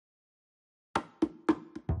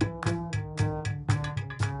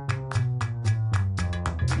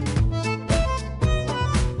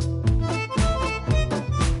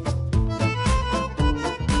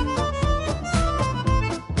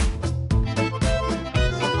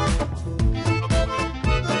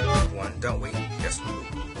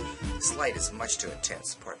light is much too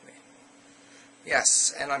intense, pardon me.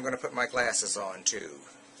 Yes, and I'm going to put my glasses on too,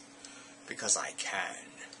 because I can.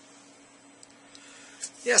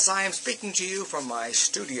 Yes, I am speaking to you from my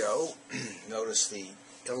studio. Notice the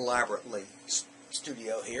elaborately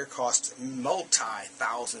studio here costs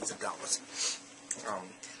multi-thousands of dollars.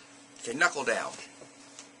 Okay, knuckle down.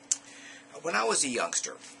 When I was a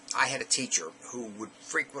youngster, I had a teacher who would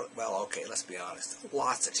let's be honest,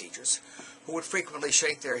 lots of teachers, who would frequently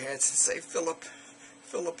shake their heads and say, Philip,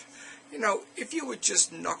 you know, if you would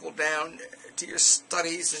just knuckle down to your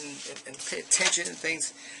studies and pay attention and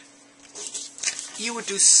things, you would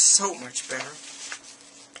do so much better.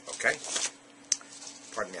 Okay?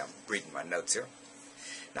 Pardon me, I'm reading my notes here.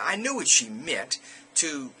 Now, I knew what she meant,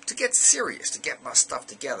 to get serious, to get my stuff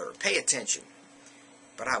together, pay attention.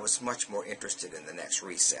 But I was much more interested in the next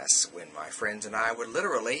recess, when my friends and I would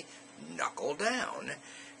literally knuckle down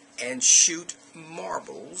and shoot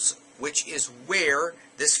marbles, which is where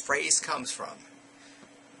this phrase comes from.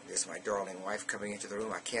 There's my darling wife coming into the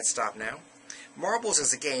room. I can't stop now. Marbles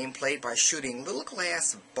is a game played by shooting little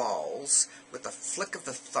glass balls with a flick of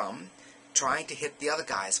the thumb, trying to hit the other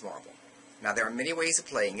guy's marble. Now, there are many ways of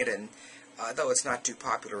playing it, and though it's not too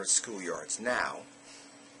popular in schoolyards now,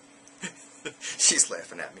 she's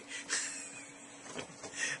laughing at me.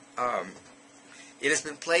 It has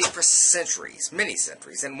been played for centuries, many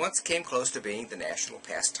centuries, and once came close to being the national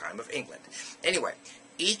pastime of England. Anyway,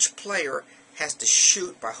 each player has to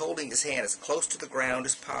shoot by holding his hand as close to the ground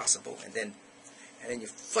as possible, and then you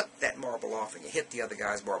flick that marble off and you hit the other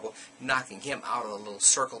guy's marble, knocking him out of the little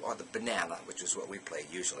circle or the banana, which is what we play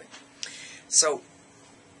usually. So,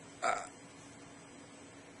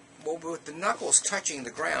 with the knuckles touching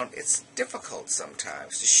the ground, it's difficult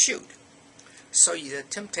sometimes to shoot. So the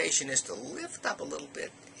temptation is to lift up a little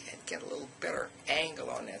bit and get a little better angle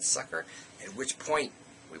on that sucker, at which point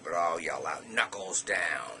we would all yell out, "Knuckles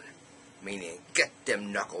down," meaning get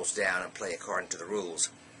them knuckles down and play according to the rules.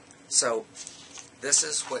 So this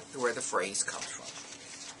is where the phrase comes from.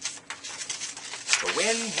 To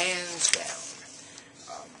win hands down.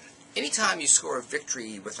 Anytime you score a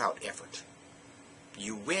victory without effort,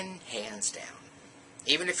 you win hands down.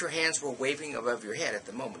 Even if your hands were waving above your head at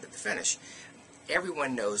the moment of the finish,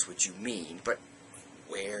 everyone knows what you mean, but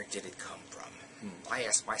where did it come from? I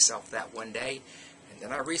asked myself that one day, and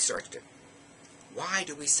then I researched it. Why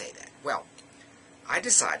do we say that? Well, I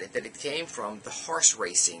decided that it came from the horse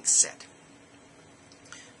racing set.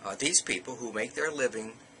 These people who make their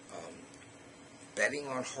living betting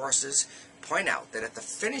on horses point out that at the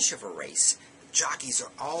finish of a race, jockeys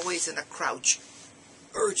are always in a crouch,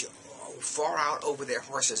 far out over their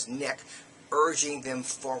horse's neck, urging them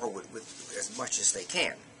forward with as much as they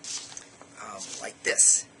can. Like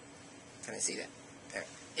this. Can I see that? There.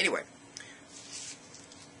 Anyway.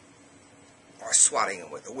 Or swatting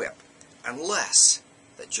them with a whip. Unless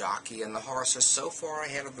the jockey and the horse are so far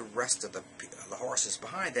ahead of the rest of the horses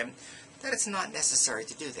behind them that it's not necessary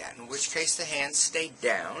to do that, in which case the hands stay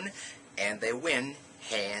down and they win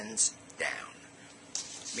hands down.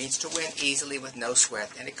 It means to win easily with no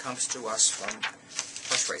sweat, and it comes to us from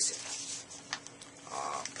horse racing.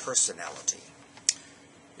 Personality.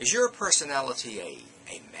 Is your personality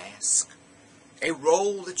a mask? A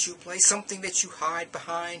role that you play? Something that you hide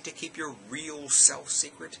behind to keep your real self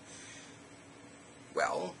secret?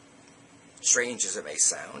 Well, strange as it may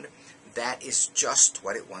sound, that is just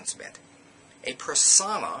what it once meant. A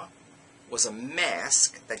persona was a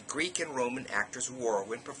mask that Greek and Roman actors wore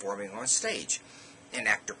when performing on stage. An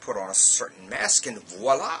actor put on a certain mask and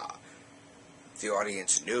voila! The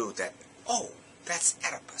audience knew that, oh, that's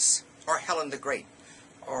Oedipus, or Helen the Great,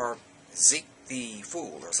 or Zeke the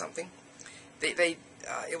Fool, or something.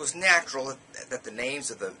 It was natural that the names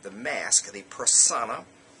of the mask, the persona,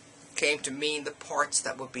 came to mean the parts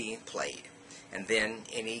that were being played. And then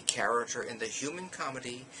any character in the human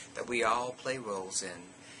comedy that we all play roles in.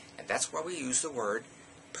 And that's why we use the word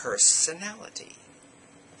personality.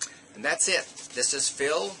 And that's it. This is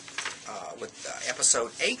Phil with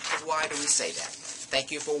episode 8 of Why Do We Say That? Thank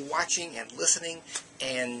you for watching and listening,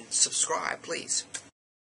 and subscribe, please.